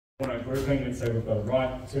When I'm grouping, let's say we've got a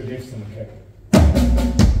right, two lefts, and a kick.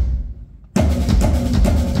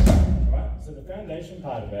 Right? So the foundation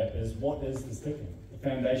part of it is what is the sticking? The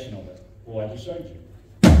foundation of it. Well, I just showed you.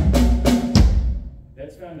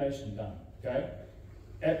 That's foundation done. Okay?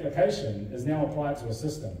 Application is now applied to a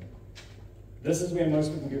system. This is where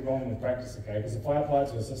most people get wrong with practice, okay? Because if I apply it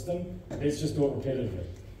to a system, let's just do it repetitively.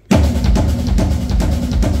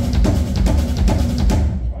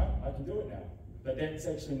 Right? I can do it now. But that's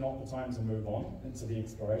actually not the time to move on into the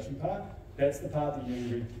exploration part. That's the part that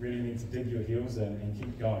you really need to dig your heels in and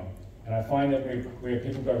keep going. And I find that where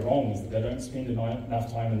people go wrong is that they don't spend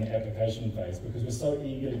enough time in the application phase because we're so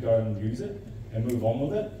eager to go and use it and move on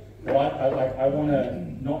with it. But I want to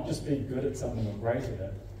not just be good at something or great at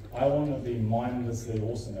it, I want to be mindlessly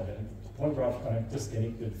awesome at it. To the point where I've kind of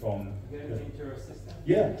disconnected from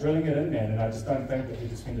drilling it in, man. And I just don't think that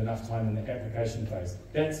people spend enough time in the application phase.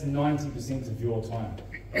 That's 90% of your time.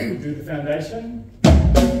 We do the foundation,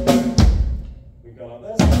 we go like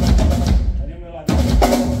this, and then we're like this.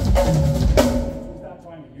 We start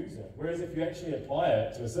trying to use it. Whereas if you actually apply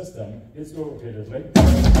it to a system, let's do it repetitively.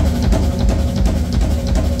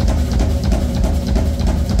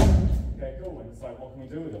 Okay, cool. And it's like, what can we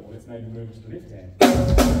do with it? Well, let's maybe move it to the left hand.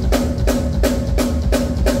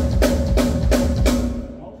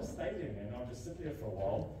 And I'll just stay there, man. I'll just sit there for a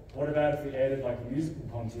while. What about if we added like a musical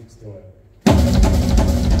context to it?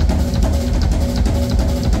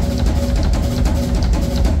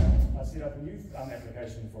 I've set up a new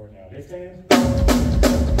application for it now. Left hand. You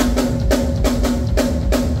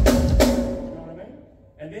know what I mean?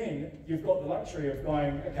 And then you've got the luxury of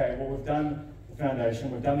going, okay, well, we've done the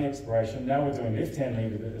foundation, we've done the exploration, now we're doing left-hand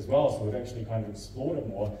lead with it as well, so we've actually kind of explored it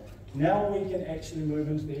more. Now we can actually move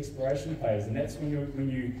into the exploration phase, and that's when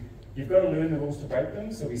you've got to learn the rules to break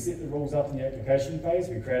them. So we set the rules up in the application phase,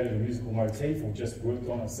 we created a musical motif, or just worked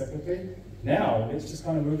on it cyclically. Now, let's just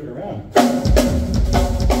kind of move it around.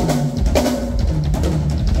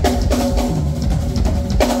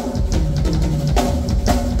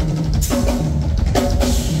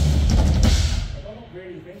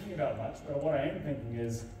 But what I am thinking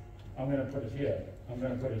is, I'm going to put it here, I'm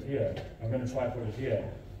going to put it here, I'm going to try to put it here.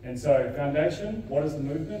 And so, foundation, what is the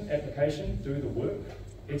movement? Application, do the work.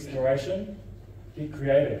 Exploration, get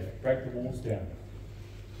creative, break the walls down.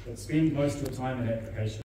 But spend most of your time in application.